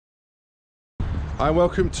Hi,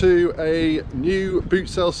 welcome to a new boot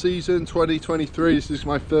sale season 2023. This is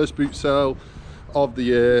my first boot sale of the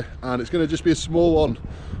year, and it's going to just be a small one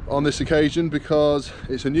on this occasion because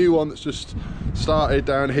it's a new one that's just started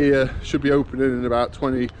down here. Should be opening in about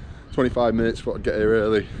 20-25 minutes before I get here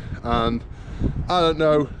early, and I don't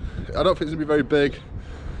know, I don't think it's going to be very big,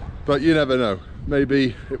 but you never know,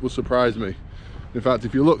 maybe it will surprise me. In fact,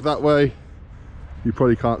 if you look that way, you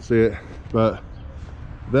probably can't see it, but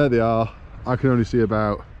there they are. I can only see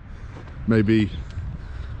about maybe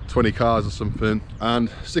 20 cars or something, and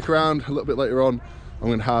stick around a little bit later on. I'm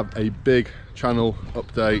going to have a big channel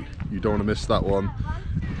update. You don't want to miss that one.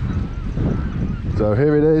 So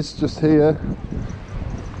here it is, just here.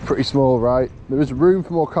 Pretty small, right? There is room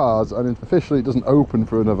for more cars, and officially it doesn't open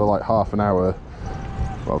for another like half an hour,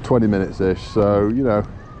 well 20 minutes ish, so you know,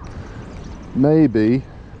 maybe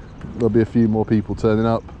there'll be a few more people turning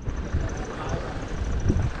up.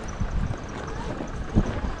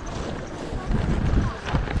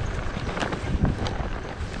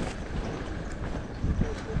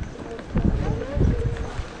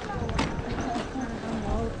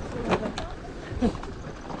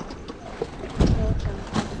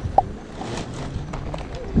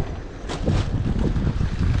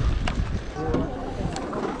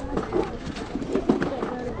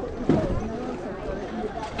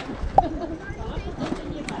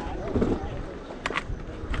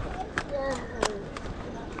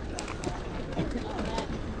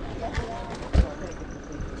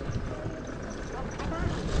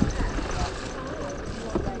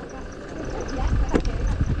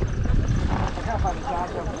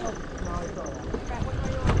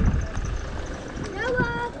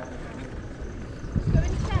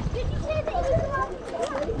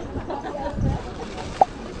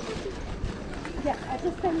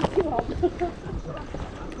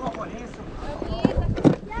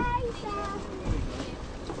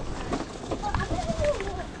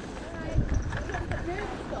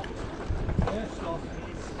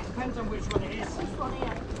 Depends on which one it is. This one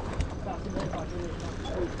here.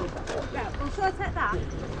 Yeah, well, shall I take that?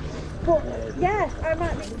 But, yes, I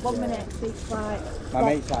might be 1 minute. It's like... My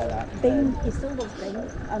mate's like that. Bean, he still loves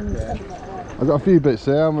beans. And I've got a few bits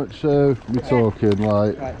here. How much are we talking?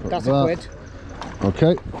 Like, right, that's a quid.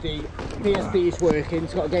 Okay. The PSP is working,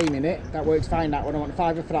 it's got a game in it. That works fine, that one. I want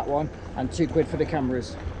 £5 for that one, and £2 for the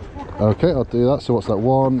cameras. Okay, I'll do that. So what's that?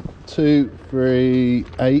 1, 2, 3,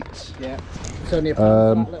 8. Yeah. It's only £1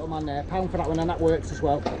 for that little man there. £1 for that one, and that works as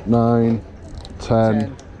well. 9,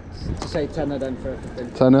 10. To say tenner then for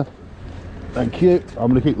everything. Tenner. Thank you.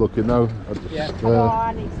 I'm going to keep looking though. I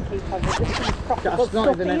need to keep on with this. That's not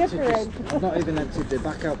even emptied. Not even emptied the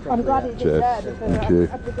back out properly. I'm glad it's there because Thank you.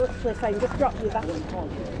 I'd be literally saying just drop you that.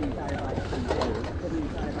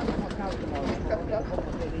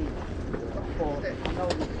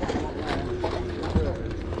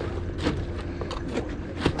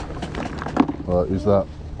 Right, who's that?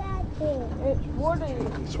 It's Woody.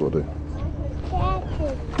 It's Woody.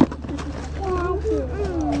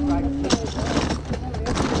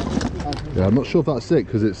 Yeah, I'm not sure if that's it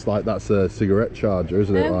because it's like that's a cigarette charger,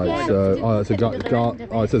 isn't it? Like, yeah. so, oh, it's a it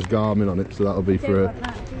says Garmin on it, so that'll be for it.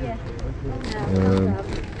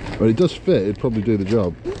 But it does fit. It'd probably do the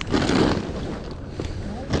job.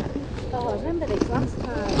 Oh, I remember this last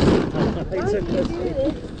time.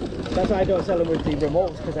 That's why I don't sell them with the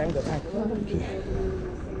remotes, because I haven't got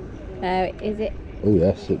time. Is it? Oh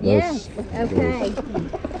yes, it does. Yeah. Okay.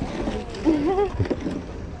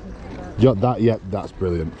 You got that? Yep, that's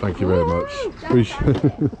brilliant. Thank you very much. Appreciate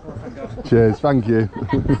it. Cheers, thank you.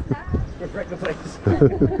 Wreck the place.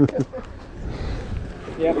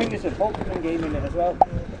 Yeah, I think there's a Pokemon game in it as well.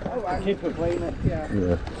 Oh, our kids were playing it. Yeah.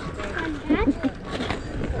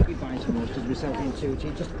 You find some more to resell in two,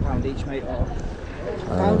 just £1 each, mate, or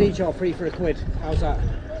 £1 each or 3 for £1. How's that?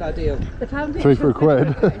 Is that a deal? The pound 3 for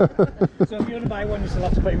 £1. So if you want to buy one, you still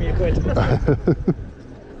have to pay me £1.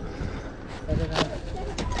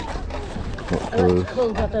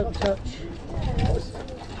 Cool, I don't touch.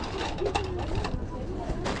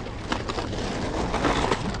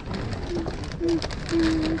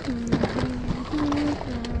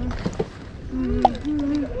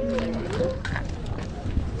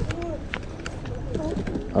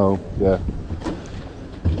 Oh, yeah.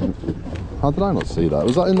 How did I not see that?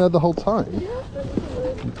 Was that in there the whole time?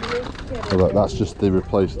 Oh, that's just the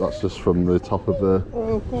replace. That's just from the top of the.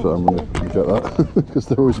 So I'm going to get that because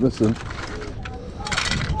they're always missing.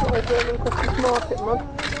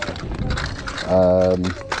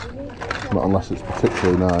 Not unless it's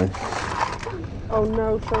particularly nice. Oh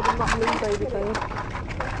no, show them that moon baby thing.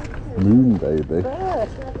 Moon baby? There.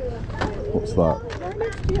 What's that? Right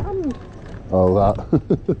next to your hand. Oh, that.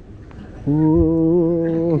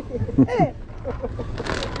 Ooh.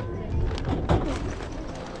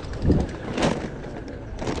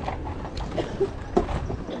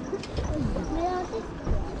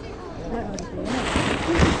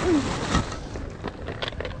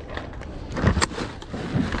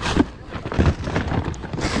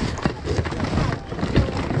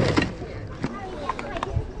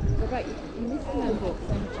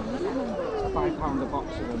 £5 a box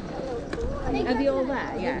of them. Are they all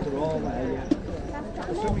there? Yeah. They're all there, yeah.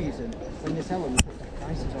 For some reason, when they sell them, they put the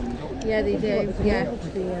prices on them, don't they? Yeah, they do. Yeah.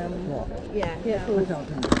 What? Yeah. Yeah, I don't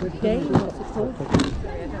think game. What's it called?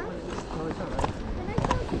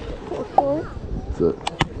 That's it.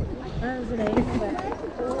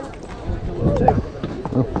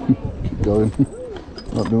 Oh, keep going.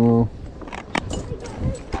 Not doing well.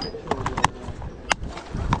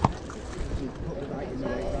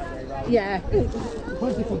 Yeah.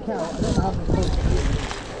 Because if you count, I don't have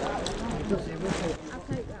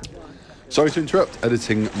Sorry to interrupt,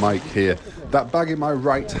 editing Mike here. That bag in my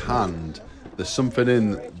right hand, there's something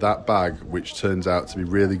in that bag which turns out to be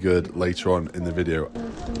really good later on in the video.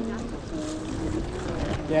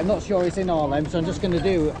 Yeah, I'm not sure it's in all them, so I'm just going to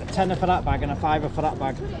do a tenner for that bag and a fiver for that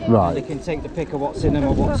bag. Right. And they can take the pick of what's in them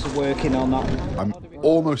or what's working or not. I'm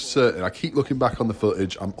almost certain, I keep looking back on the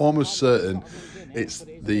footage, I'm almost certain it's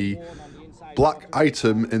the black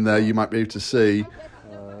item in there you might be able to see.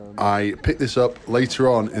 I picked this up later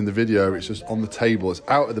on in the video, it's just on the table, it's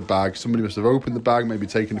out of the bag, somebody must have opened the bag, maybe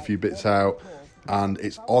taken a few bits out, and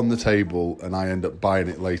it's on the table and I end up buying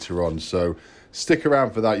it later on. So stick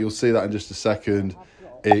around for that, you'll see that in just a second.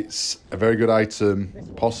 It's a very good item,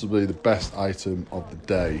 possibly the best item of the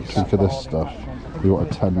day. Think of this stuff. You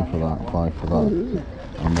want a 10 for that, 5 for that.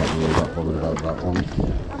 I'm not really that bothered about that one.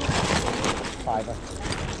 Fiver.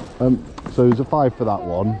 So there's a 5 for that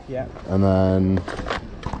one. Yeah. And then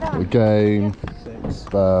the game, 6.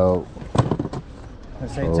 belt,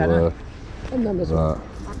 Let's say tenner. And then there's one.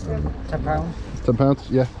 £10.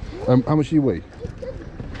 £10, yeah. How much do you weigh?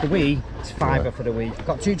 The Wii, it's fiver for the Wii. I've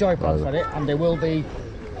got 2 joypads for it, and there will be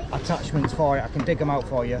attachments for it. I can dig them out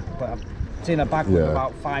for you, but it's in a bag with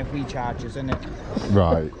about 5 Wii chargers in it.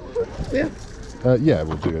 Right. Yeah. Yeah,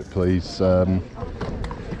 we'll do it, please.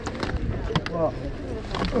 What?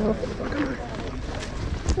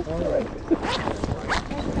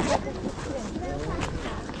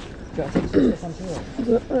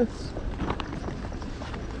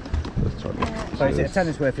 So is it a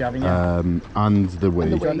tennis worth you having? Yeah. And the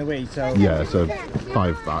Wii. You got the Wii, so Yeah, so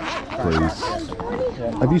 5 back, please.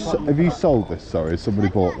 Yeah. Have you sold this? Sorry, somebody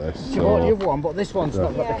bought this. You bought the other one, but this one's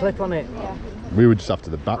not got the clip on it. We were just after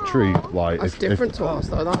the battery. Like, That's different to ours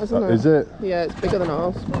though, that isn't it? Is it? Yeah, it's bigger than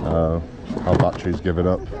ours. Oh, our battery's given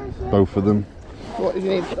up. Both of them. What did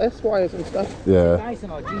you need for this? Wires and stuff? Yeah. Dyson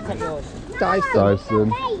or G-Tech yours? Dyson.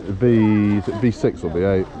 Dyson. V6 or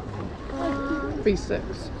V8? V6.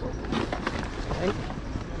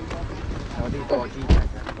 No, these are G-Tech.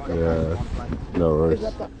 Yeah. No worries.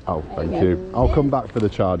 Oh, thank you. I'll come back for the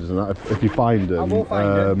chargers and that if you find them. I will find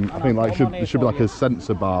them. I think like there should be like a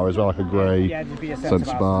sensor bar as well, like a grey there'd be a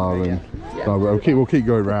sensor bar, yeah. and no, we'll keep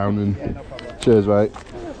going round and No problem. cheers, mate.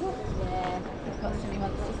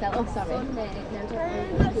 Oh, sorry. No,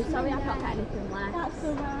 sorry, I've not got anything left. That's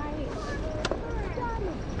alright.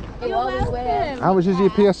 You're welcome. How much is your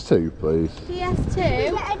PS2, please?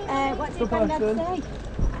 PS2. What's your granddad say?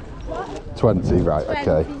 20, right?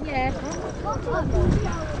 Okay. 20, yeah.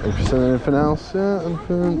 Have you seen anything else yet?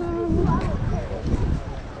 Anything?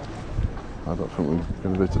 I don't think we're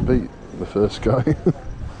going to be able to beat the first guy.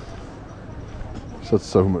 He's had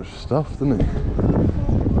so much stuff, didn't he?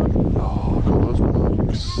 Oh, look at those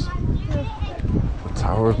mugs. The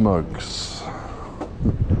Tower of Mugs.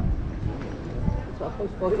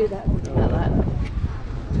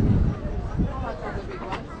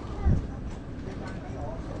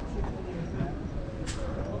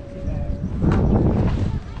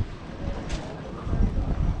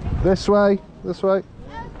 This way, this way.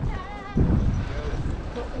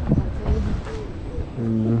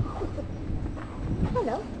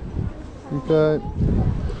 Hello. Okay.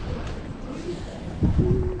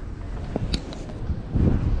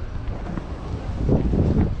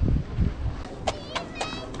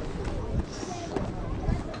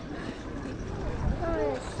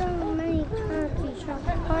 There's so many turkey shops.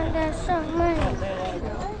 There's so many.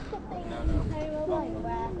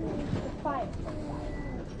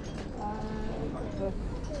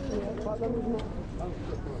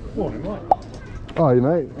 Morning, Mike. Hi,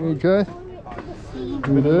 mate. You okay?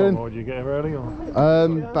 How you doing? Or did you get here early? Or?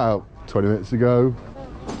 About 20 minutes ago.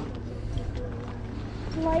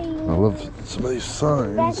 Like plain. I love some of these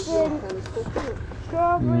signs. Pheasant,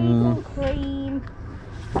 strawberries and cream,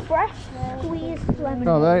 fresh squeezed lemon.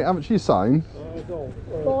 Oh, they how much are you sign?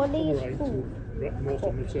 4 leaves food.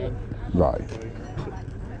 Right.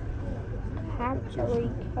 Cadbury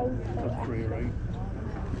cocoa.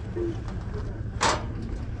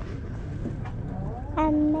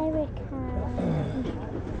 American.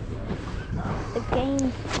 The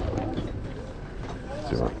game.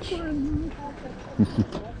 Too much.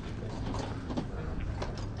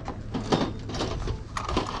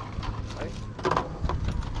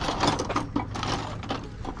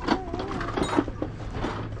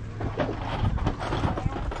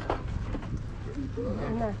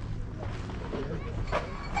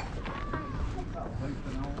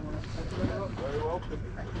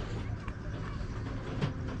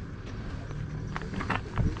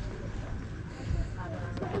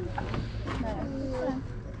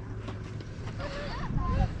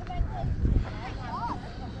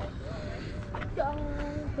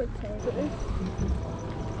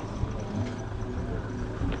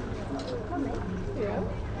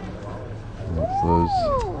 That's those.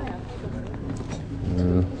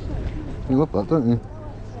 Yeah. You love that, don't you?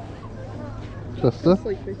 Chester?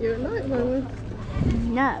 Sleep with you at night, won't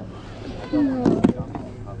No.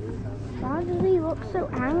 Why does he look so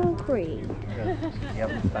angry? You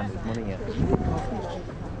haven't spent his money yet.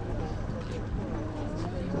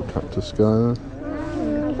 Cactus guy.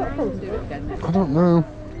 I don't know.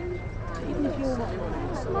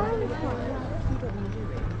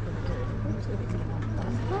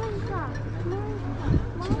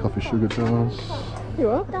 Tea, coffee, sugar jars. you? You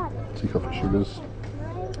what? Tea, coffee, sugars.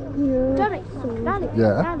 Yeah. Daddy, Daddy,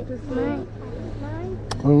 Yeah. Daddy, mine.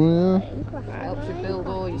 Oh yeah. That helps you build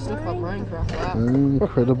all your stuff on Minecraft, that.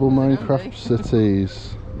 Incredible Minecraft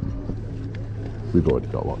cities. We've already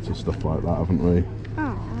got lots of stuff like that, haven't we?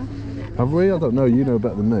 Have we? I don't know. You know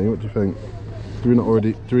better than me. What do you think? Do we not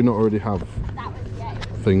already have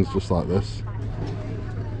things just like this?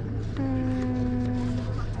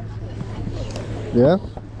 Yeah.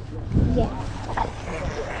 Yeah.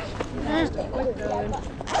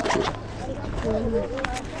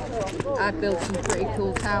 I built some pretty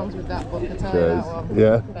cool towns with that book, I tell you that one.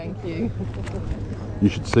 Yeah. Thank you. You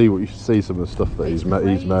should see some of the stuff that he's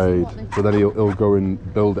made. So then he'll go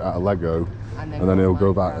and build it out of Lego, and then he'll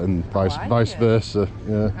go back and vice versa.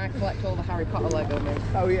 Yeah. I collect all the Harry Potter Lego moves.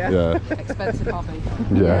 Oh yeah. Yeah. Expensive hobby.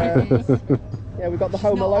 Yeah. Yeah, we got the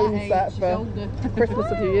Home Alone set for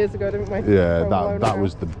Christmas a few years ago, didn't we? Yeah, that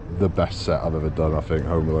was the best set I've ever done. I think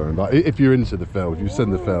Home Alone. Like, if you're into the film, if you've seen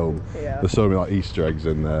the film, there's so many like Easter eggs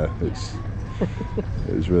in there.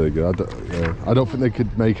 It's really good. I don't think they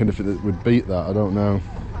could make anything that would beat that. I don't know,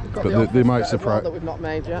 but they might surprise. That we've not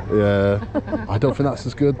made yet. Yeah, I don't think that's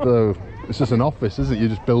as good though. It's just an office, isn't it? You're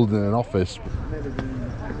just building an office.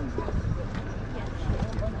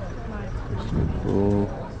 Oh,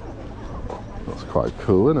 that's quite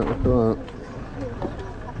cool, isn't it? Look at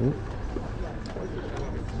that.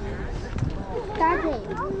 Daddy.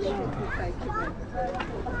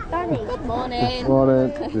 Daddy. Good morning. Morning.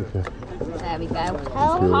 There we go. Tell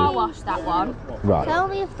Car me, wash that one. Right. tell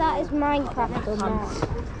me if that is Minecraft or not.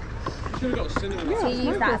 So you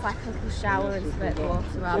use that as like a little shower and spit the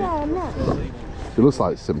water on. Yeah, no. It looks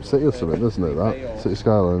like SimCity or something, doesn't it? That City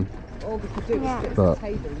Skyline. All we could do is Yeah. get That the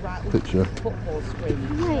table right up picture. to the football screen.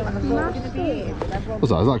 Wait, And we're going to be in with everyone.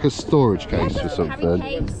 What's that? Is that like a storage case or Carry something?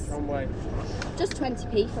 case. Just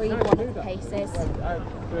 20p for either one of the cases.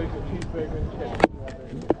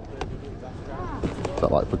 Is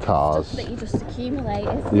that like for cars? That you just accumulate.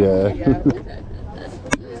 Yeah.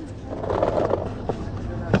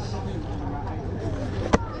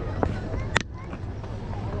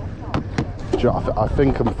 I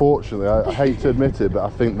think, unfortunately, I hate to admit it, but I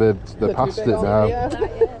think they're past it now.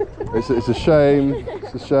 It's a shame.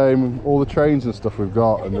 It's a shame. All the trains and stuff we've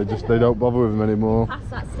got, and they don't bother with them anymore. Past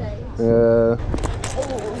that stage. Yeah.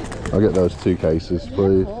 I'll get those 2 cases,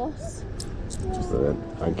 please. Of course. Brilliant.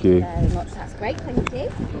 Thank you. Very much. That's great. Thank you.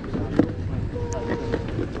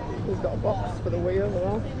 He's got a box for the wheel as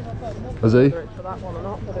well. Has he? Whether it's for that one or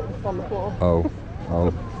not, but it's on the floor. Oh,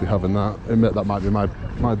 I'll be having that. Admit that might be my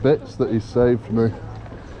bits that he's saved for me.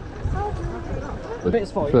 The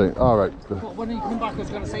bits for you. All right. But when you come back, I was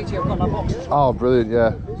going to say to you, I've got that box. Oh, brilliant!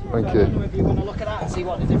 Yeah, thank I don't know you. if you want to look at that and see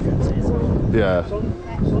what the difference is. Yeah.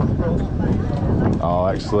 Oh,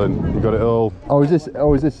 excellent! You got it all. Oh, is this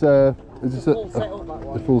a Full setup, that the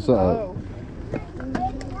one. full setup?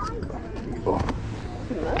 Oh.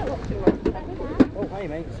 Oh, hey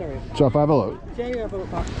mate, sorry. Shall I have a look? Yeah, you have a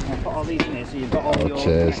look back. I'll put all these in here so you've got all your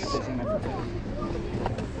cheers. connectors and everything.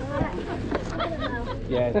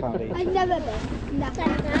 Yeah, £1 each. I've never been. Nothing.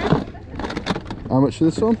 How much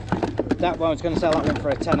is this one? That one's going to sell that one for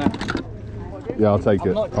a tenner. Yeah, I'll take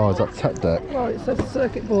it. not- Oh, is that tech deck? Well, it says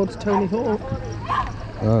circuit boards Tony Hawk.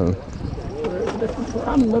 Oh. It's a different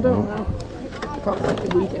brand, I don't know. Can't take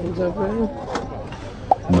the weekends over here.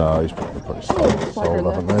 No, he's probably sold,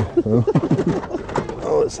 haven't they?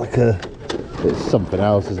 Oh, it's like it's something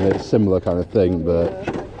else, isn't it? It's a similar kind of thing, but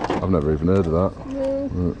I've never even heard of that.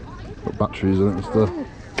 No. Got batteries in it and stuff.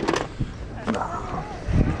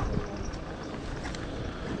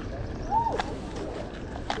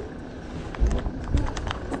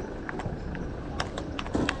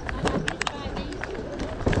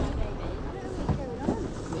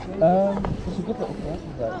 It's a good little price,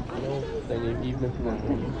 is that? You know, then even if you want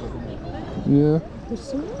to. Yeah.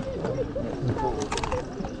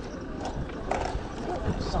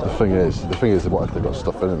 The thing is, what if they've got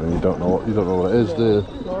stuff in it and you don't know what it is, do you?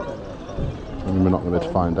 I mean, we're not going to be able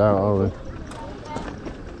to find out, are we?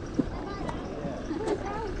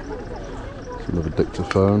 It's another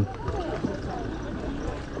dictaphone.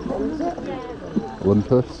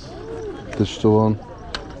 Olympus, digital one.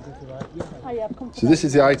 So this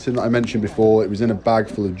is the item that I mentioned before. It was in a bag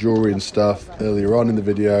full of jewellery and stuff earlier on in the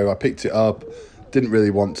video. I picked it up, didn't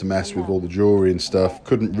really want to mess with all the jewellery and stuff,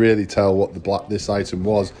 couldn't really tell what this item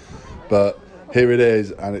was, but here it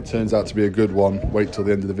is, and it turns out to be a good one. Wait till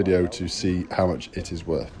the end of the video to see how much it is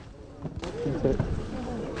worth.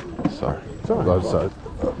 Sorry. Sorry.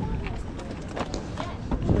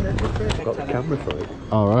 I've got the camera for it.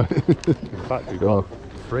 Alright. In fact, we've got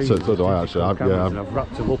three. So do I actually. And I've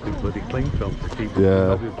wrapped them up in bloody cling film to keep them.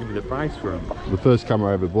 Yeah. Give me the price for them. The first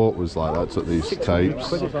camera I ever bought was like that, took these tapes.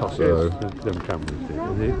 Quid it cost So, them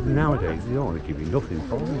cameras. Nowadays, they don't want to give you nothing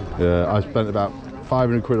for them. yeah, I spent about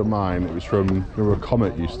 500 quid on mine. It was from, remember where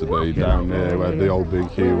Comet used to be down near where the old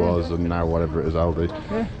BQ was, and now whatever it is, Aldi.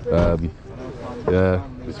 Yeah,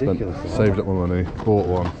 saved up my money, bought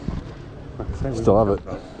one. Still have it.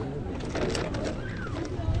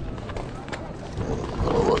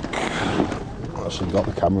 Oh look, I actually got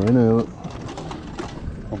the camera in here. Look.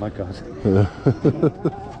 Oh my god. Yeah.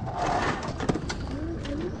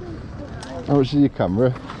 How much is your camera?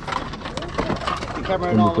 The camera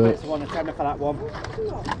and all of it's one, a tenner for that one.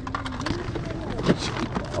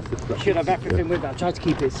 You should have everything with that. I tried to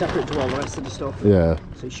keep it separate to all the rest of the stuff. Yeah.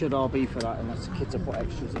 So it should all be for that, unless the kids have put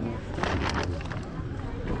extras in it.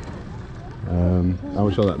 How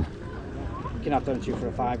much are that? You can have them to you for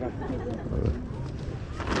a £5.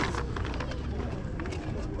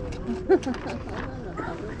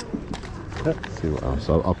 Let's see what else.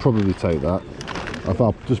 I'll probably take that.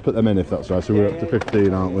 I'll just put them in if that's right. So we're up to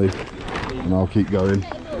 15, aren't we? And I'll keep going.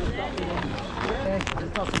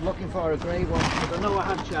 I'm looking for a grey one, but I know I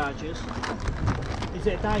have chargers. Is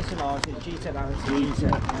it a Dyson or is it G-Tech?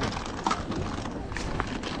 G-Tech.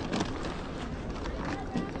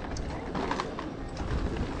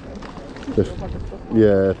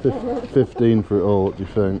 Yeah, 15 for it all. What do you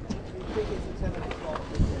think?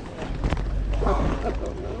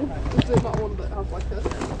 Is it that one that has like a...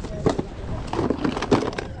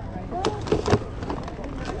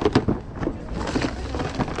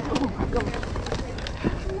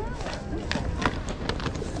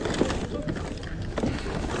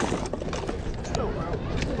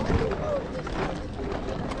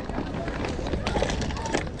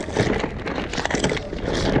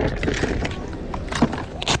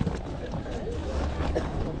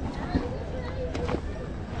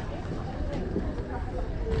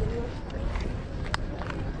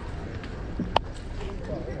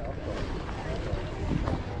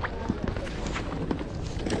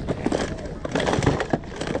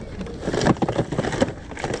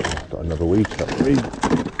 Another week, plug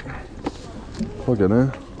in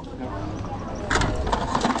here.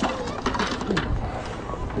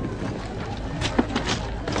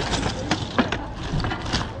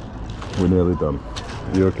 We're nearly done.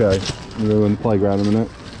 You okay? We're going to the playground in a minute.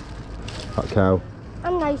 That cow.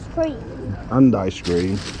 And ice cream. And ice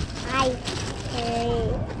cream. Ice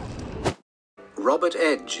cream. Robert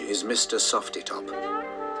Edge is Mr. Softy Top.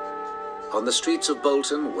 On the streets of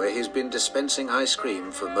Bolton, where he's been dispensing ice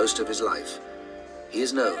cream for most of his life, he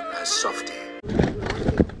is known as Softy. It's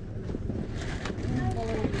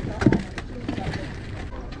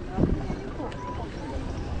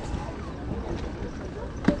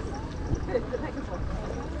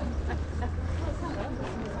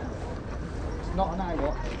not an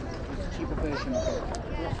iWatch, it's a cheaper version of it.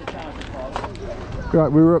 What's the charger for? Right,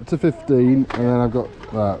 we were up to 15, and then I've got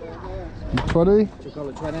that. 20? Should we call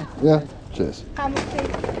it 20? Yeah. Cheers. How much is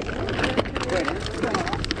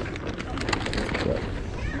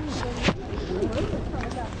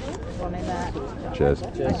on in there. Cheers.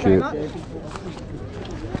 Thank you.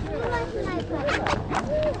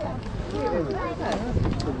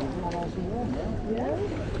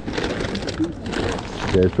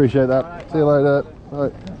 Cheers, appreciate that. See you later.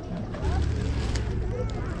 Bye.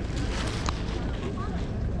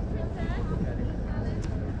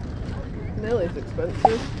 Nearly as expensive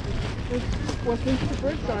as Westminster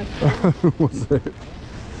Bridge, I What's it?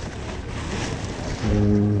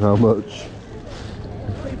 How much?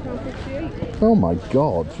 £3.58. Oh my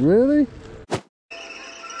god, really?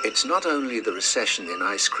 It's not only the recession in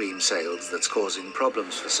ice cream sales that's causing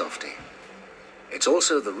problems for Softy. It's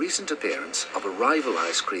also the recent appearance of a rival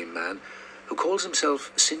ice cream man who calls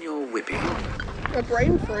himself Signor Whippy. A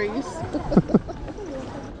brain freeze.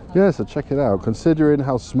 Yeah, so check it out. Considering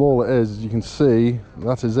how small it is, as you can see,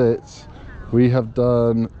 that is it. We have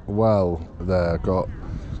done well there. Got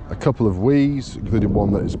a couple of Wii's, including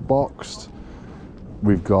one that is boxed.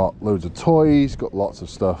 We've got loads of toys, got lots of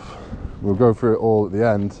stuff. We'll go through it all at the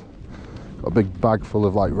end. Got a big bag full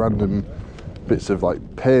of like random bits of like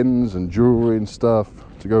pins and jewellery and stuff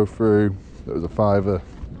to go through. There was a £5.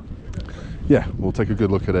 Yeah, we'll take a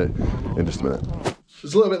good look at it in just a minute.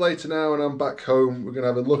 It's a little bit later now and I'm back home. We're going to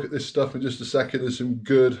have a look at this stuff in just a second. There's some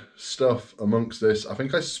good stuff amongst this. I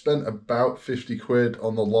think I spent about 50 quid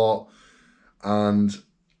on the lot, and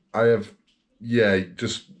I have, yeah,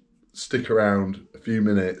 just stick around a few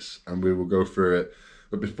minutes and we will go through it.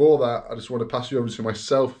 But before that, I just want to pass you over to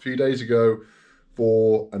myself a few days ago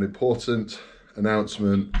for an important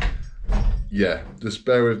announcement. Yeah, just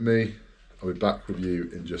bear with me. I'll be back with you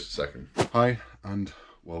in just a second. Hi and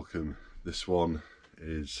welcome. This one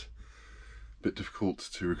is a bit difficult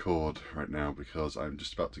to record right now because I'm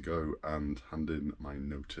just about to go and hand in my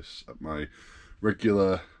notice at my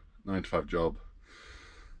regular 9-to-5 job,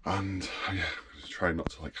 and yeah, I'm just trying not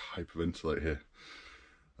to like hyperventilate here,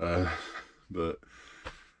 but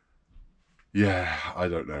yeah, I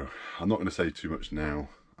don't know. I'm not going to say too much now.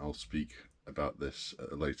 I'll speak about this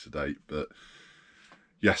at a later date, but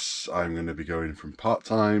yes, I'm going to be going from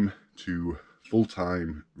part-time to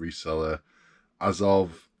full-time reseller as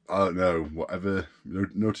of, I don't know, whatever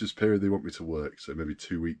notice period they want me to work. So maybe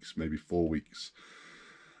 2 weeks, maybe 4 weeks.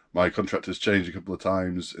 My contract has changed a couple of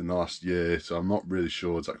times in the last year, so I'm not really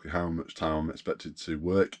sure exactly how much time I'm expected to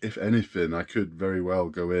work. If anything, I could very well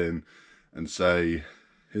go in and say,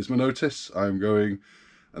 here's my notice, I'm going,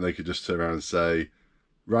 and they could just turn around and say,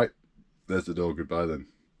 right, there's the door, goodbye then.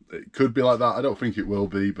 It could be like that. I don't think it will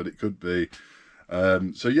be, but it could be.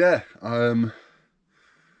 So yeah, don't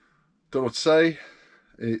know what to say.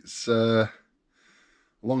 It's a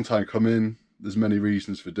long time coming. There's many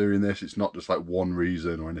reasons for doing this. It's not just like one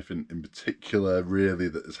reason or anything in particular really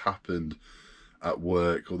that has happened at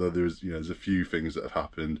work, although there's a few things that have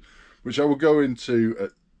happened which I will go into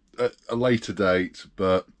at a later date.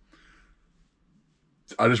 But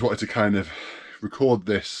I just wanted to kind of record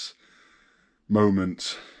this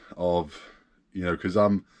moment of, because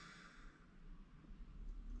the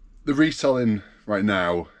reselling right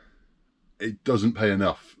now, it doesn't pay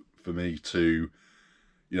enough for me to,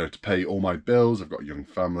 to pay all my bills. I've got a young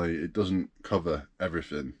family. It doesn't cover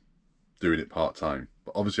everything doing it part-time.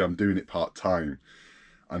 But obviously I'm doing it part-time.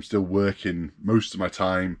 I'm still working most of my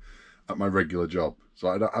time at my regular job. So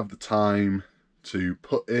I don't have the time to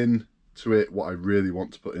put into it what I really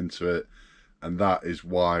want to put into it. And that is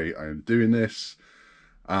why I am doing this.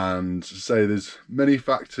 And to say there's many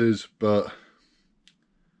factors, but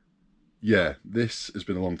yeah, this has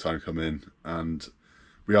been a long time coming and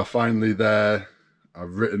we are finally there.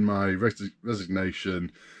 I've written my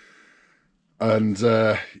resignation, and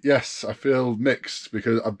yes, I feel mixed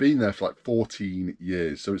because I've been there for like 14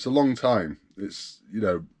 years. So it's a long time. It's,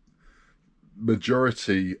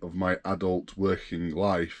 majority of my adult working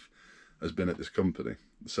life has been at this company,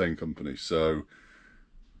 the same company. So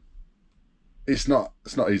it's not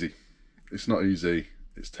easy. It's not easy.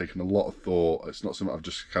 It's taken a lot of thought. It's not something I've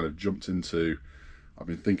just kind of jumped into. I've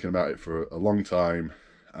been thinking about it for a long time,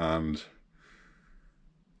 and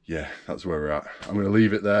yeah, that's where we're at. I'm going to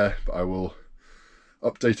leave it there, but I will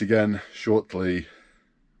update again shortly,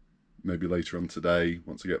 maybe later on today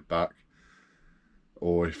once I get back,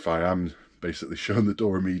 or if I am basically shown the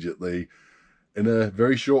door immediately in a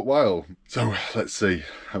very short while. So let's see.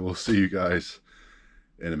 I will see you guys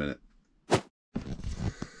in a minute.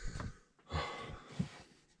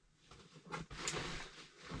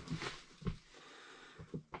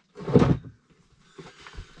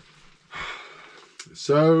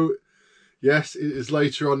 So yes, it is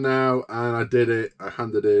later on now and I did it. I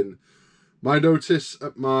handed in my notice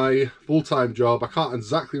at my full-time job. I can't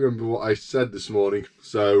exactly remember what I said this morning,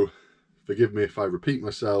 so forgive me if I repeat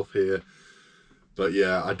myself here. But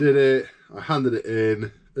yeah, I did it. I handed it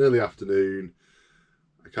in early afternoon.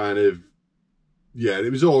 I kind of, yeah, it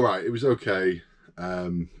was all right. It was okay.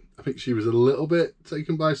 I think she was a little bit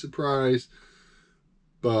taken by surprise,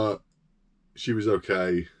 but she was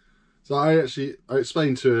okay. So I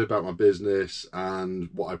explained to her about my business and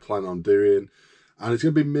what I plan on doing, and it's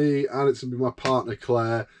going to be me and it's going to be my partner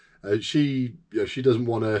Claire. She doesn't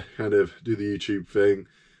want to kind of do the YouTube thing,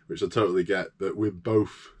 which I totally get, but we're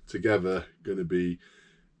both together going to be,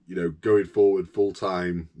 you know, going forward full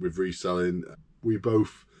time with reselling. We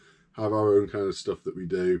both have our own kind of stuff that we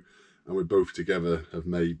do, and we both together have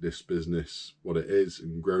made this business what it is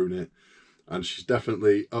and grown it. And she's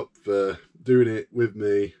definitely up for doing it with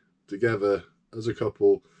me together as a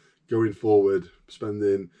couple, going forward,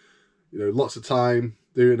 spending, you know, lots of time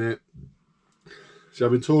doing it. So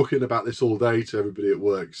I've been talking about this all day to everybody at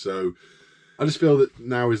work, so I just feel that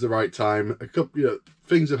now is the right time. A couple, you know,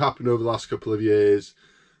 things have happened over the last couple of years,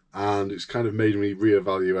 and it's kind of made me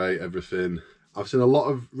reevaluate everything. I've seen a lot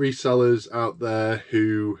of resellers out there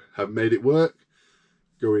who have made it work,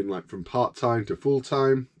 going like from part-time to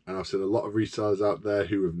full-time, and I've seen a lot of resellers out there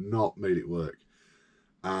who have not made it work.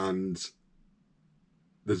 And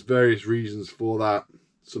there's various reasons for that.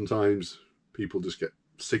 Sometimes people just get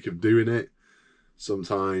sick of doing it.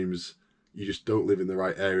 Sometimes you just don't live in the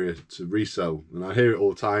right area to resell. And I hear it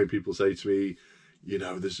all the time. People say to me, you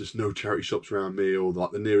know, there's just no charity shops around me, or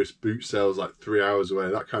like the nearest boot sale's like 3 hours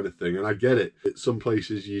away, that kind of thing. And I get it. At some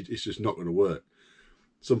places, it's just not going to work.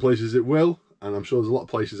 Some places it will, and I'm sure there's a lot of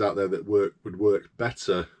places out there that would work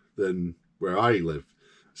better than where I live.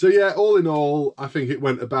 So yeah, all in all, I think it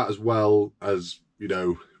went about as well as, you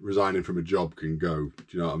know, resigning from a job can go. Do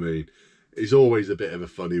you know what I mean? It's always a bit of a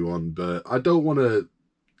funny one, but I don't want to,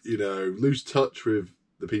 you know, lose touch with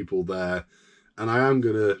the people there. And I am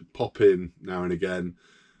going to pop in now and again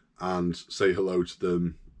and say hello to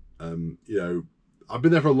them. You know, I've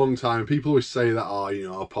been there for a long time. People always say that, oh, you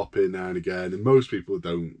know, I'll pop in now and again. And most people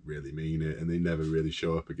don't really mean it, and they never really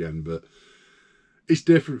show up again. But it's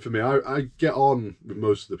different for me. I get on with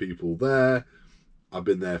most of the people there. I've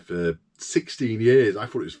been there for 16 years. I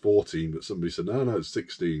thought it was 14, but somebody said, no, it's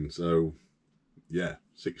 16. So yeah,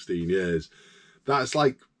 16 years. That's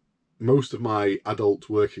like most of my adult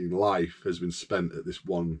working life has been spent at this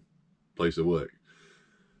one place of work.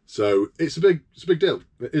 So it's a big deal.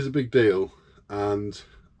 It is a big deal, and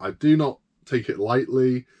I do not take it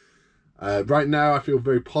lightly. Right now I feel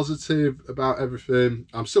very positive about everything.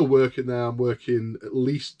 I'm still working there. I'm working at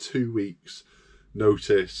least 2 weeks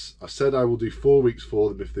notice. I said I will do 4 weeks for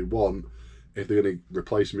them if they want. If they're going to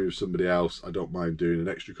replace me with somebody else, I don't mind doing an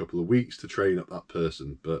extra couple of weeks to train up that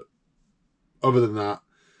person. But other than that,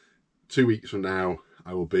 2 weeks from now,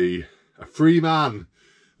 I will be a free man.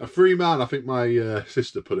 A free man. I think my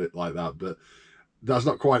sister put it like that, but that's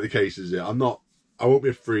not quite the case, is it? I won't be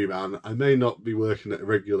a free man. I may not be working at a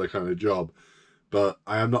regular kind of job, but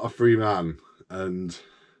I am not a free man. And,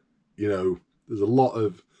 you know, there's a lot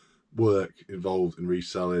of work involved in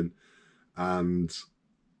reselling, and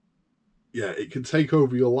yeah, it can take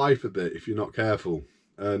over your life a bit if you're not careful.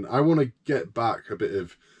 And I want to get back a bit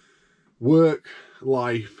of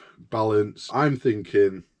work-life balance. I'm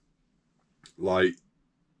thinking, like,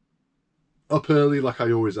 up early like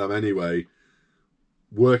I always am anyway,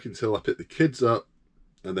 work until I pick the kids up,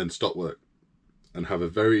 and then stop work. And have a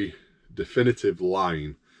very definitive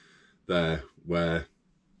line there where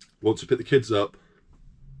once I pick the kids up,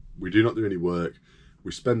 we do not do any work.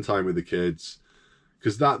 We spend time with the kids,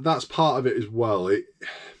 because that's part of it as well.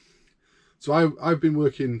 So I've been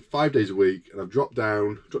working 5 days a week, and I've dropped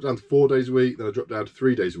down to 4 days a week, then I dropped down to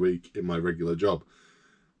 3 days a week in my regular job.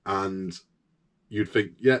 And you'd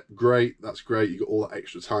think, yeah, great, that's great. You got all that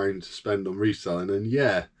extra time to spend on reselling, and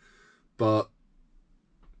yeah, but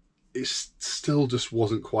it still just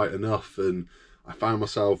wasn't quite enough. And I found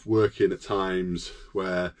myself working at times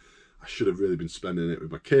where I should have really been spending it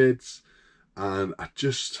with my kids, and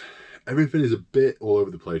everything is a bit all over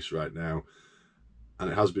the place right now, and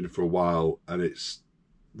it has been for a while, and it's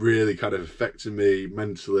really kind of affecting me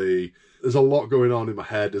mentally. There's a lot going on in my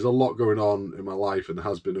head, there's a lot going on in my life, and there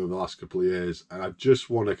has been over the last couple of years, and I just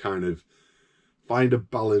want to kind of find a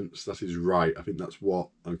balance that is right. I think that's what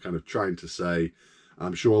I'm kind of trying to say.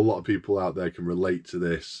 I'm sure a lot of people out there can relate to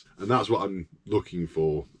this, and that's what I'm looking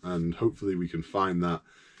for, and hopefully we can find that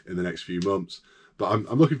in the next few months. But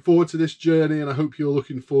I'm looking forward to this journey, and I hope you're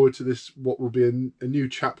looking forward to this, what will be a new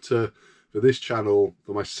chapter for this channel,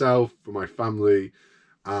 for myself, for my family,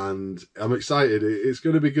 and I'm excited. It's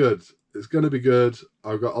going to be good. It's going to be good.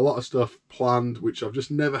 I've got a lot of stuff planned which I've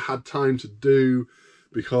just never had time to do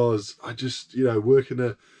because I just, you know, working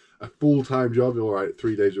a full-time job, all right,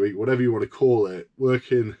 3 days a week, whatever you want to call it,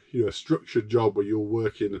 working, you know, a structured job where you're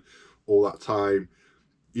working all that time,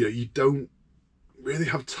 you know, you don't really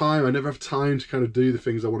have time. I never have time to kind of do the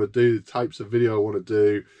things I want to do, the types of video I want to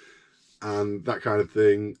do, and that kind of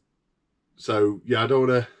thing. So yeah, I don't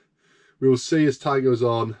want to, we will see as time goes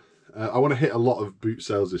on. I want to hit a lot of boot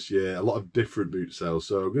sales this year, a lot of different boot sales.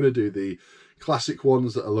 So I'm going to do the classic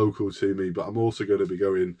ones that are local to me, but I'm also going to be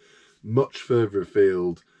going much further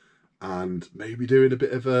afield and maybe doing a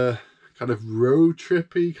bit of a kind of road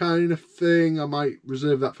trippy kind of thing. I might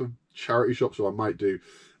reserve that for charity shops, or I might do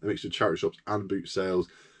a mix of charity shops and boot sales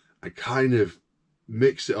and kind of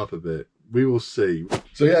mix it up a bit. We will see.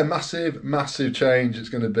 So yeah, massive change it's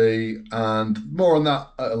going to be, and more on that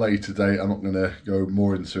at a later date. I'm not going to go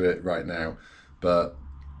more into it right now, but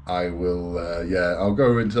I will, yeah, I'll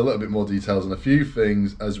go into a little bit more details on a few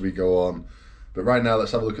things as we go on. But right now,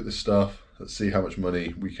 let's have a look at this stuff. Let's see how much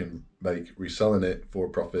money we can make reselling it for a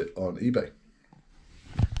profit on eBay.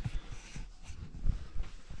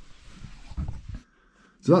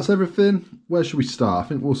 So that's everything. Where should we start? I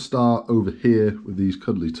think we'll start over here with these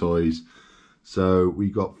cuddly toys. So we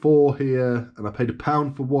got 4 here, and I paid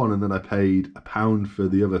 £1 for one, and then I paid £1 for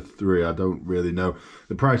the other 3. I don't really know.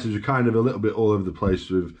 The prices are kind of a little bit all over the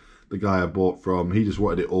place with the guy I bought from. He just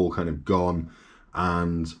wanted it all kind of gone,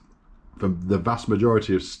 and for the vast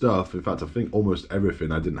majority of stuff, in fact I think almost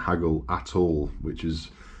everything, I didn't haggle at all, which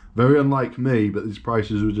is very unlike me, but these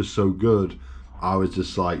prices were just so good. I was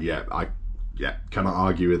just like, yeah, I cannot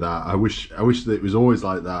argue with that. I wish that it was always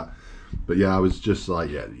like that. But yeah, I was just like,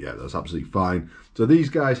 yeah, that's absolutely fine. So these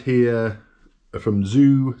guys here are from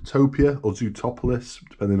Zootopia or Zootopolis,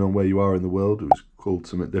 depending on where you are in the world. It was called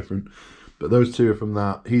something different. But those 2 are from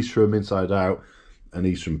that. He's from Inside Out and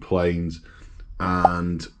he's from Planes.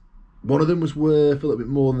 And one of them was worth a little bit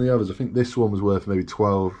more than the others. I think this one was worth maybe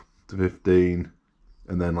 12 to 15.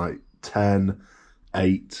 And then like 10,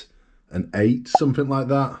 8 and 8, something like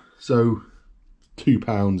that. So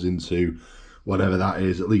 £2 into whatever that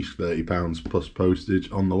is, at least £30 plus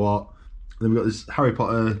postage on the lot. Then we've got this Harry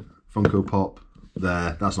Potter Funko Pop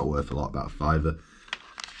there. That's not worth a lot, about £5.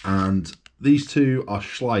 And these 2 are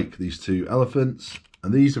Schleich, these 2 elephants.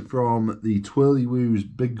 And these are from the Twirly Woo's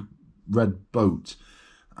Big Red Boat.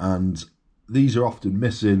 And these are often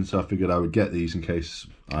missing, so I figured I would get these in case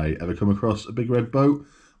I ever come across a big red boat.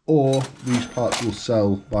 Or these parts will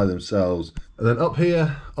sell by themselves. And then up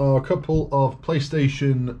here are a couple of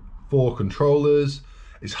PlayStation 4 controllers.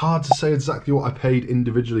 It's hard to say exactly what I paid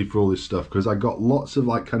individually for all this stuff because I got lots of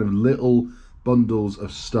like kind of little bundles of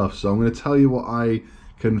stuff. So I'm going to tell you what I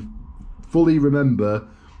can fully remember,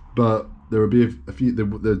 but there will be a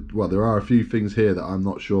few. Well, there are a few things here that I'm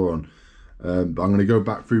not sure on. But I'm going to go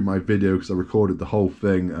back through my video because I recorded the whole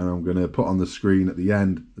thing, and I'm going to put on the screen at the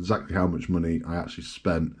end exactly how much money I actually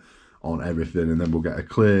spent on everything, and then we'll get a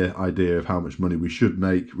clear idea of how much money we should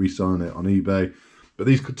make reselling it on eBay. But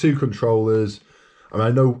these 2 controllers, and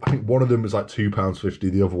I think one of them was like £2.50,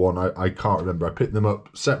 the other one I can't remember. I picked them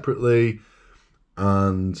up separately,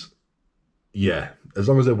 and yeah, as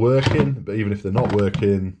long as they're working, but even if they're not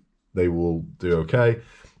working, they will do okay.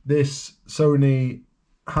 This Sony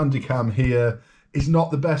Handycam here is not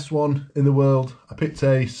the best one in the world. I picked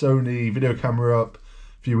a Sony video camera up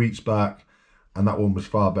a few weeks back, and that one was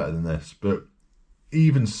far better than this. But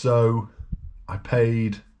even so, I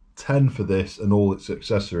paid 10 for this and all its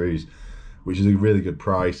accessories, which is a really good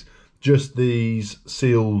price. Just these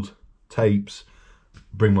sealed tapes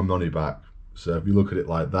bring my money back. So if you look at it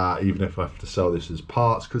like that, even if I have to sell this as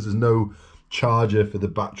parts, because there's no charger for the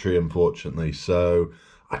battery, unfortunately. So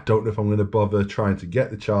I don't know if I'm going to bother trying to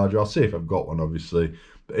get the charger. I'll see if I've got one, obviously.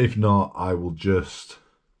 But if not, I will just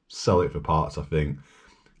sell it for parts, I think.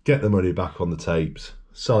 Get the money back on the tapes,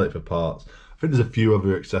 sell it for parts. I think there's a few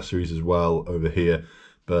other accessories as well over here,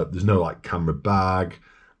 but there's no like camera bag,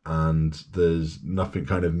 and there's nothing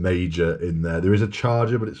kind of major in there. There is a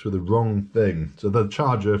charger, but it's for the wrong thing. So the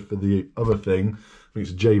charger for the other thing, I think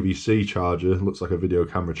it's a JVC charger. It looks like a video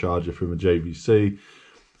camera charger from a JVC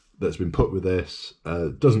that's been put with this.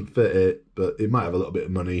 Doesn't fit it, but it might have a little bit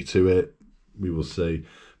of money to it. We will see.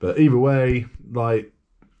 But either way, like,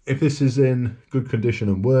 if this is in good condition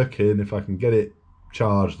and working, if I can get it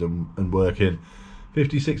charged and working,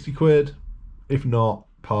 50, 60 quid. If not,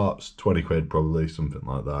 parts, 20 quid probably, something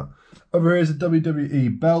like that. Over here is a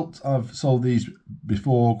WWE belt. I've sold these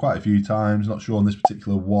before quite a few times. Not sure on this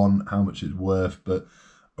particular one how much it's worth, but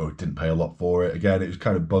it didn't pay a lot for it. Again, it was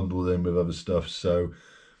kind of bundled in with other stuff, so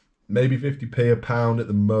maybe 50p, a pound at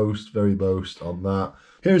the most, very most on that.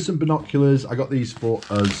 Here are some binoculars. I got these for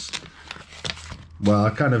us. Well,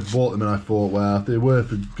 I kind of bought them and I thought, well, if they're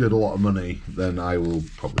worth a lot of money, then I will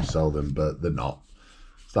probably sell them, but they're not.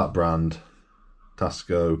 It's that brand,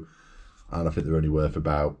 Tasco, and I think they're only worth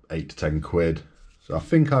about 8 to 10 quid. So I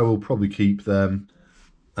think I will probably keep them.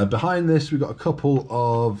 And behind this, we've got a couple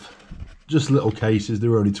of just little cases. They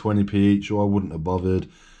were only 20p each, so I wouldn't have bothered.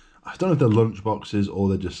 I don't know if they're lunch boxes or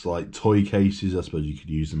they're just like toy cases. I suppose you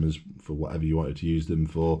could use them as for whatever you wanted to use them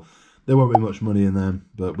for. There won't be much money in them,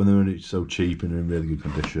 but when they're only so cheap and in really good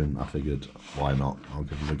condition, I figured, why not? I'll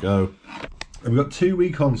give them a go. And we've got 2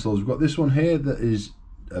 Wii consoles. We've got this one here that is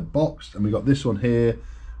boxed, and we've got this one here,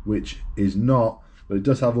 which is not, but it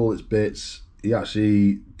does have all its bits. He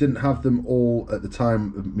actually didn't have them all at the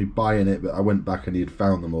time of me buying it, but I went back and he had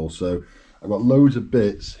found them all. So I've got loads of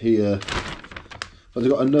bits here. But I've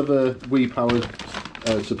got another Wii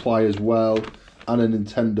power supply as well, and a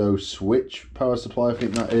Nintendo Switch power supply, I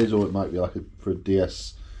think that is, or it might be like for a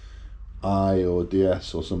DSi or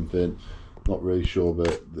DS or something. Not really sure,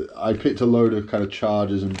 but I picked a load of kind of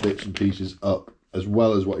chargers and bits and pieces up, as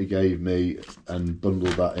well as what he gave me, and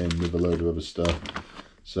bundled that in with a load of other stuff.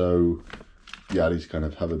 So yeah, I need to kind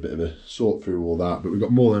of have a bit of a sort through all that, but we've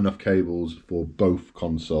got more than enough cables for both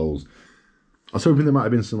consoles. I was hoping there might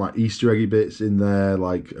have been some like Easter eggy bits in there,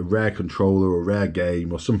 like a rare controller or a rare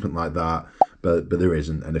game or something like that, but there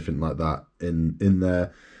isn't anything like that in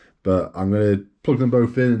there. But I'm going to plug them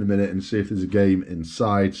both in a minute and see if there's a game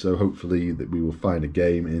inside, so hopefully that we will find a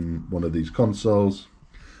game in one of these consoles.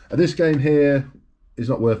 And this game here is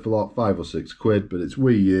not worth a lot, 5 or 6 quid, but it's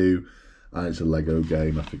Wii U and it's a Lego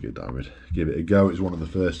game. I figured I would give it a go. It's one of the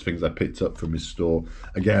first things I picked up from his store.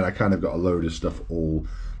 Again, I kind of got a load of stuff all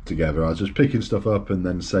together. I was just picking stuff up and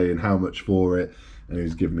then saying how much for it, and he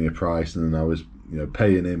was giving me a price, and then I was, you know,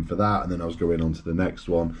 paying him for that, and then I was going on to the next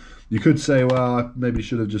one. You could say, well, I maybe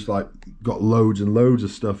should have just like got loads and loads of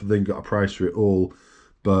stuff and then got a price for it all,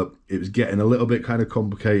 but it was getting a little bit kind of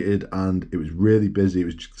complicated, and it was really busy. It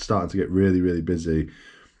was starting to get really busy,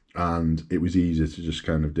 and it was easier to just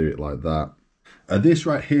kind of do it like that. This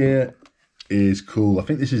right here is cool. I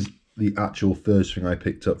think this is the actual first thing I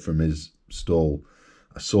picked up from his stall.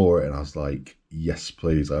 I saw it and I was like, yes,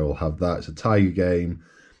 please, I will have that. It's a Tiger game.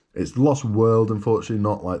 It's The Lost World, unfortunately,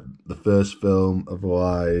 not like the first film.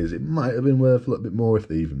 Otherwise, it might have been worth a little bit more if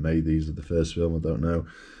they even made these of the first film. I don't know.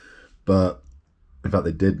 But, in fact,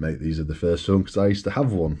 they did make these of the first film because I used to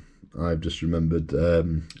have one. I've just remembered,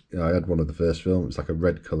 I had one of the first film. It's like a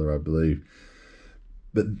red colour, I believe.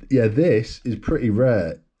 But, yeah, this is pretty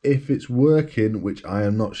rare. If it's working, which I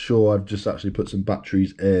am not sure, I've just actually put some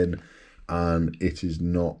batteries in, and it is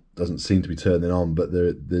not, doesn't seem to be turning on, but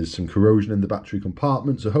there's some corrosion in the battery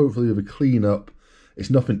compartment, so hopefully with a clean up, it's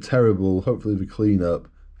nothing terrible, hopefully with a clean up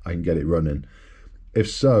I can get it running. If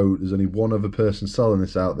so, there's only one other person selling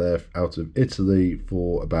this out there, out of Italy,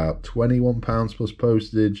 for about £21 plus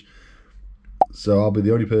postage, so I'll be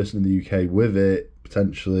the only person in the UK with it,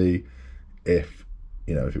 potentially, if,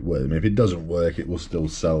 you know, if it works. I mean, if it doesn't work, it will still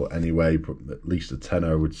sell anyway, at least a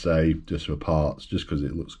tenner, I would say, just for parts, just because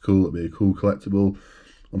it looks cool. It'll be a cool collectible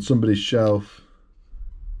on somebody's shelf.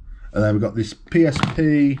 And then we've got this PSP.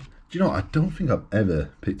 Do you know what? I don't think I've ever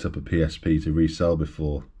picked up a PSP to resell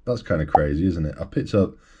before. That's kind of crazy, isn't it? I picked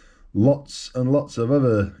up lots and lots of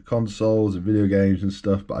other consoles and video games and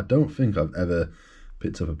stuff, but I don't think I've ever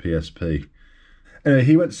picked up a PSP. Anyway,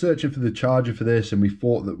 he went searching for the charger for this, and we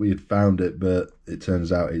thought that we had found it, but it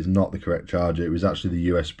turns out it's not the correct charger. It was actually the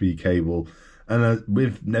USB cable. And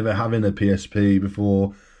with never having a PSP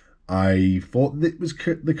before, I thought it was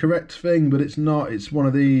the correct thing, but it's not. It's one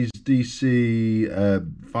of these DC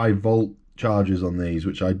 5-volt chargers on these,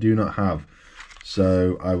 which I do not have.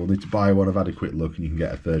 So I will need to buy one. I've had a quick look, and you can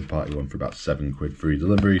get a third-party one for about 7 quid free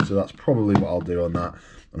delivery. So that's probably what I'll do on that.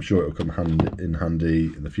 I'm sure it'll come in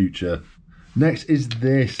handy in the future. Next is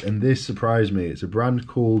this, and this surprised me. It's a brand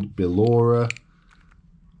called Billora,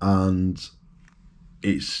 and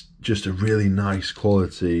it's just a really nice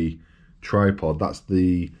quality tripod. That's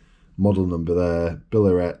the model number there,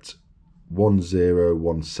 Billorette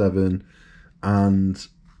 1017, and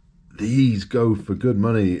these go for good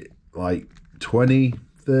money, like 20,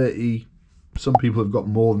 30. Some people have got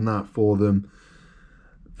more than that for them,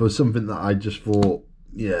 for something that I just thought,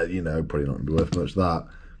 yeah, you know, probably not going to be worth much. That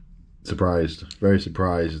surprised, very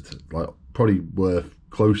surprised, like probably worth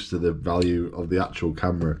close to the value of the actual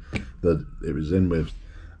camera that it was in with.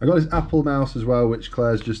 I got this Apple mouse as well, which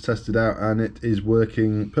Claire's just tested out, and it is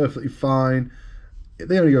working perfectly fine.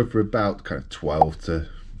 They only go for about kind of 12 to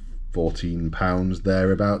 14 pounds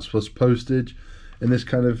thereabouts plus postage in this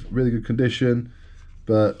kind of really good condition.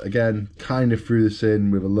 but again, kind of threw this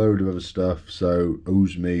in with a load of other stuff, so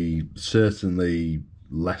owes me certainly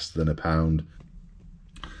less than £1.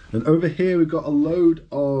 And over here we've got a load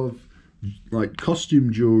of like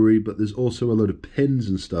costume jewellery, but there's also a load of pins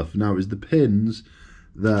and stuff. Now it's the pins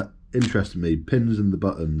that interested me, pins and the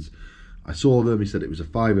buttons. I saw them, he said it was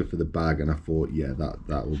 £5 for the bag, and I thought, yeah,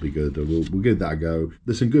 that will be good. We'll give that a go.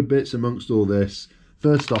 There's some good bits amongst all this.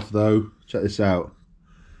 First off though, check this out.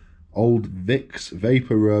 Old Vicks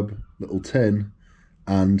Vapor Rub little tin,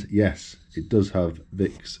 and yes, it does have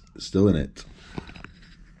Vicks still in it.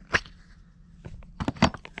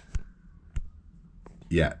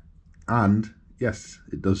 Yeah, and yes,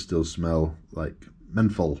 it does still smell like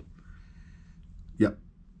menthol. Yep.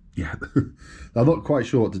 Yeah, I'm not quite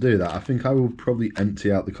sure what to do with that. I think I will probably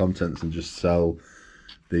empty out the contents and just sell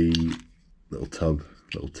the little tub,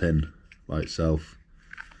 little tin by itself.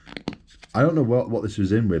 I don't know what this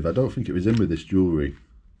was in with. I don't think it was in with this jewellery.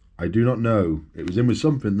 I do not know. It was in with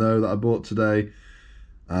something though that I bought today,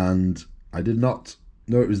 and I did not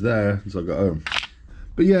know it was there until I got home.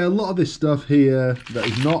 But yeah, a lot of this stuff here that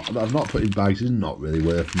I've not put in bags is not really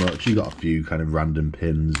worth much. You got a few kind of random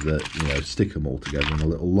pins that, you know, stick them all together in a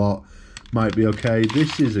little lot. Might be okay.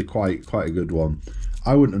 This is a quite a good one.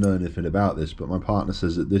 I wouldn't have known anything about this, but my partner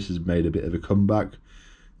says that this has made a bit of a comeback.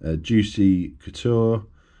 Juicy Couture.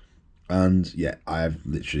 And yeah, I have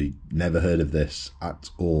literally never heard of this at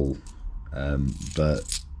all.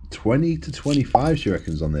 But 20 to 25 she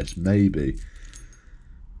reckons on this, maybe.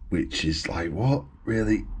 Which is like, what?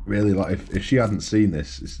 Really, like, if she hadn't seen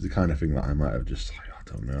this, this is the kind of thing that I might have just, like, I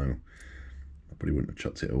don't know. I probably wouldn't have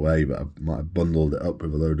chucked it away, but I might have bundled it up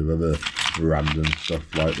with a load of other random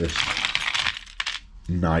stuff like this.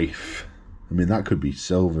 Knife. I mean, that could be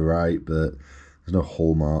silver, right? But there's no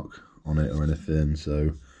hallmark on it or anything,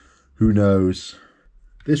 so who knows?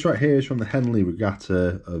 This right here is from the Henley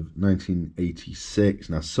Regatta of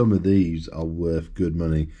 1986. Now, some of these are worth good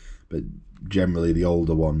money, but generally the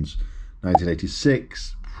older ones,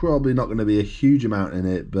 1986, probably not going to be a huge amount in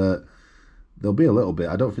it, but there'll be a little bit.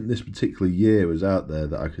 I don't think this particular year was out there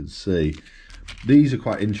that I could see. These are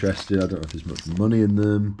quite interesting. I don't know if there's much money in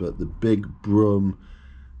them, but the Big Brum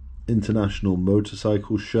International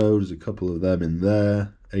Motorcycle Show, there's a couple of them in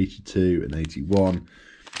there, 82 and 81,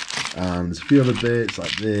 and there's a few other bits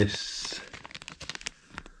like this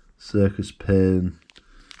circus pin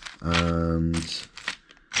and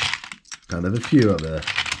kind of a few other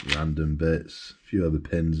random bits, a few other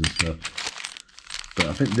pins and stuff. But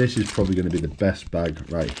I think this is probably going to be the best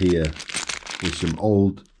bag right here, with some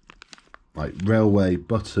old like railway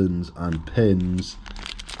buttons and pins,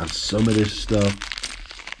 and some of this stuff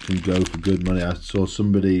can go for good money. I saw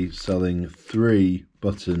somebody selling 3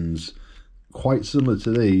 buttons quite similar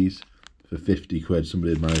to these for 50 quid.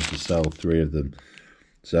 Somebody had managed to sell 3 of them.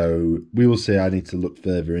 So we will see. I need to look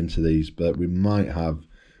further into these, but we might have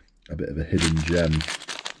a bit of a hidden gem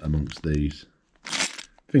amongst these.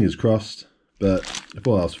 Fingers crossed. But if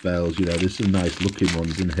all else fails, you know, there's some nice looking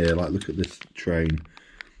ones in here. Like, look at this train.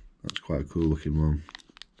 That's quite a cool looking one.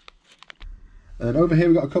 And over here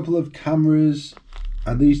we've got a couple of cameras,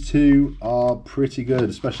 and these two are pretty good,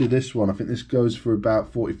 especially this one. I think this goes for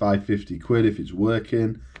about 45-50 quid if it's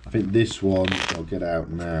working. I think this one, I'll get out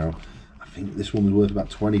now, I think this one was worth about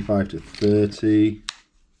 25 to 30.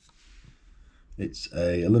 It's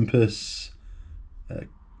a Olympus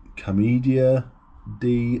Camedia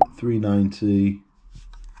D390,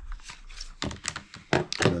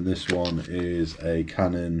 and then this one is a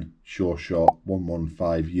Canon SureShot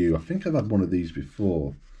 115U. I think I've had one of these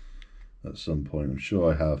before at some point, I'm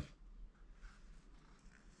sure I have.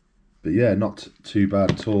 But yeah, not too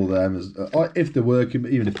bad at all there. If they're working,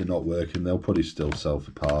 but even if they're not working, they'll probably still sell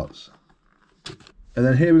for parts. And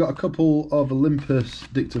then here we've got a couple of Olympus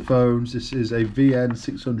dictaphones. This is a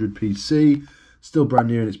VN600 PC, still brand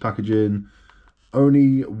new in its packaging.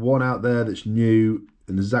 Only one out there that's new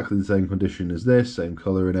in exactly the same condition as this, same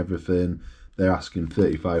colour and everything. They're asking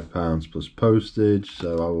 £35 plus postage,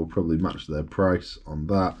 so I will probably match their price on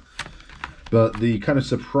that. But the kind of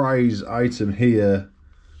surprise item here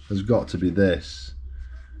has got to be this.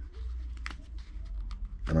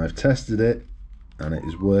 And I've tested it, and it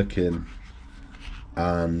is working.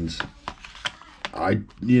 And I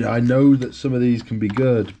know that some of these can be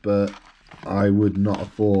good, but I would not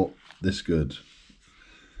have thought this good.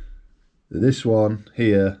 This one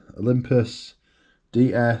here, Olympus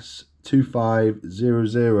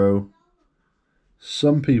DS2500.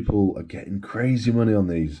 Some people are getting crazy money on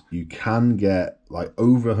these. You can get like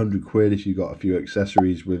over 100 quid if you got a few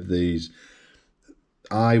accessories with these.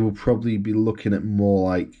 I will probably be looking at more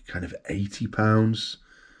like kind of £80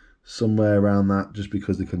 somewhere around that, just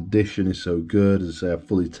because the condition is so good. As I say, I've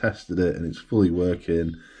fully tested it and it's fully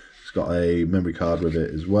working. It's got a memory card with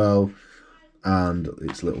it as well, and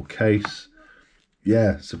its little case.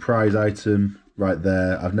 Yeah, surprise item right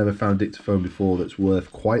there. I've never found dictaphone before that's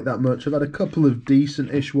worth quite that much. I've had a couple of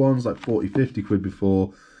decent-ish ones, like 40, 50 quid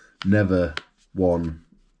before. Never one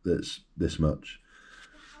that's this much.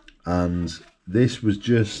 And this was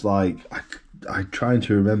just like, I'm trying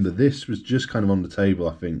to remember, this was just kind of on the table,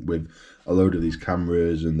 I think, with a load of these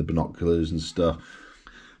cameras and the binoculars and stuff.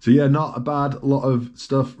 So yeah, not a bad lot of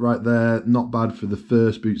stuff right there. Not bad for the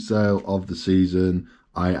first boot sale of the season.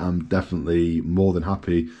 I am definitely more than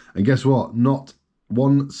happy. And guess what? Not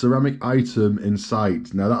one ceramic item in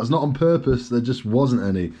sight. Now, that was not on purpose. There just wasn't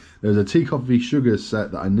any. There was a tea, coffee, sugar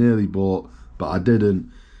set that I nearly bought, but I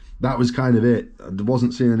didn't. That was kind of it. I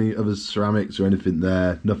wasn't seeing any other ceramics or anything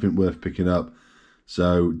there. Nothing worth picking up.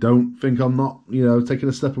 So don't think I'm not, you know, taking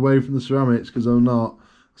a step away from the ceramics, because I'm not.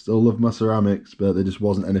 I still love my ceramics, but there just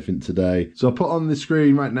wasn't anything today. So I'll put on the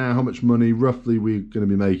screen right now how much money roughly we're going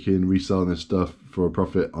to be making reselling this stuff for a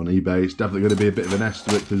profit on eBay. It's definitely going to be a bit of an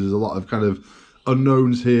estimate, because there's a lot of kind of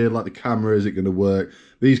unknowns here, like the camera, is it going to work?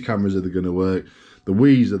 These cameras, are they going to work? The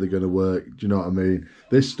Wii's, are they going to work? Do you know what I mean?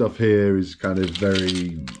 This stuff here is kind of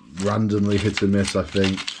very randomly hit and miss, I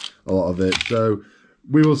think, a lot of it. So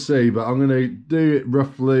we will see, but I'm going to do it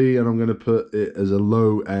roughly, and I'm going to put it as a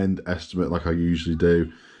low-end estimate like I usually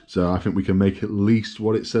do. So I think we can make at least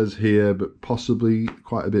what it says here, but possibly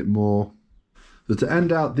quite a bit more. So to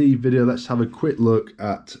end out the video, let's have a quick look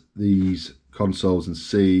at these consoles and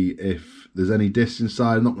see if there's any discs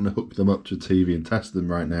inside. I'm not going to hook them up to a TV and test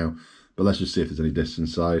them right now, but let's just see if there's any discs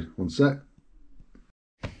inside. One sec.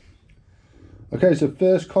 Okay, so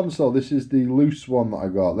first console, this is the loose one that I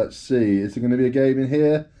got. Let's see, is there going to be a game in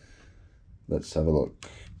here? Let's have a look.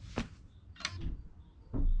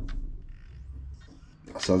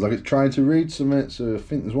 That sounds like it's trying to read something, so I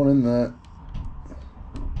think there's one in there.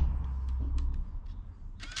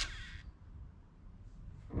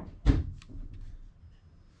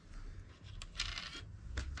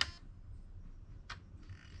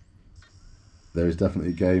 There is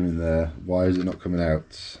definitely a game in there. Why is it not coming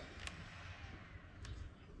out?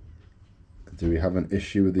 Do we have an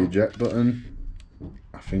issue with the eject button?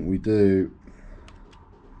 I think we do.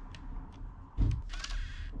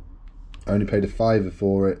 I only paid £5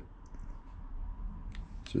 for it,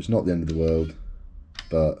 so it's not the end of the world,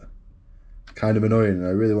 but kind of annoying, and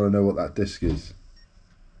I really want to know what that disc is.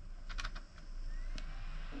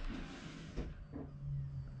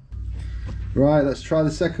 Right, let's try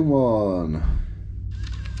the second one.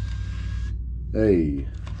 Hey.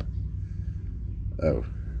 Oh.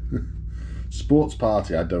 Sports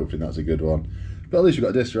Party, I don't think that's a good one. But at least we got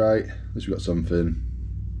a disc right. At least we got something.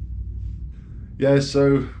 Yeah,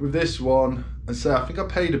 so with this one, and so I think I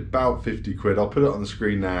paid about 50 quid. I'll put it on the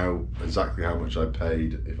screen now, exactly how much I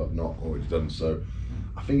paid, if I've not already done so.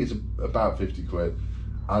 I think it's about 50 quid.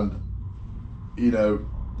 And, you know,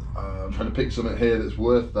 I'm trying to pick something here that's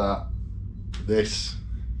worth that. This,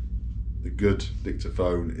 the good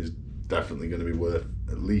dictaphone, is definitely going to be worth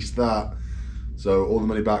at least that. So all the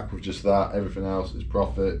money back with just that, everything else is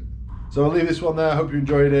profit. So I'll leave this one there. I hope you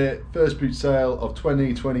enjoyed it. First boot sale of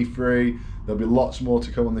 2023. There'll be lots more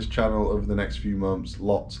to come on this channel over the next few months,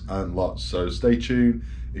 lots and lots. So stay tuned.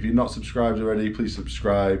 If you're not subscribed already, please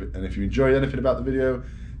subscribe. And if you enjoyed anything about the video,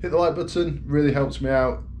 hit the like button, really helps me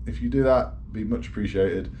out. If you do that, it'd be much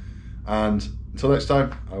appreciated. And until next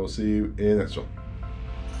time, I will see you in the next one.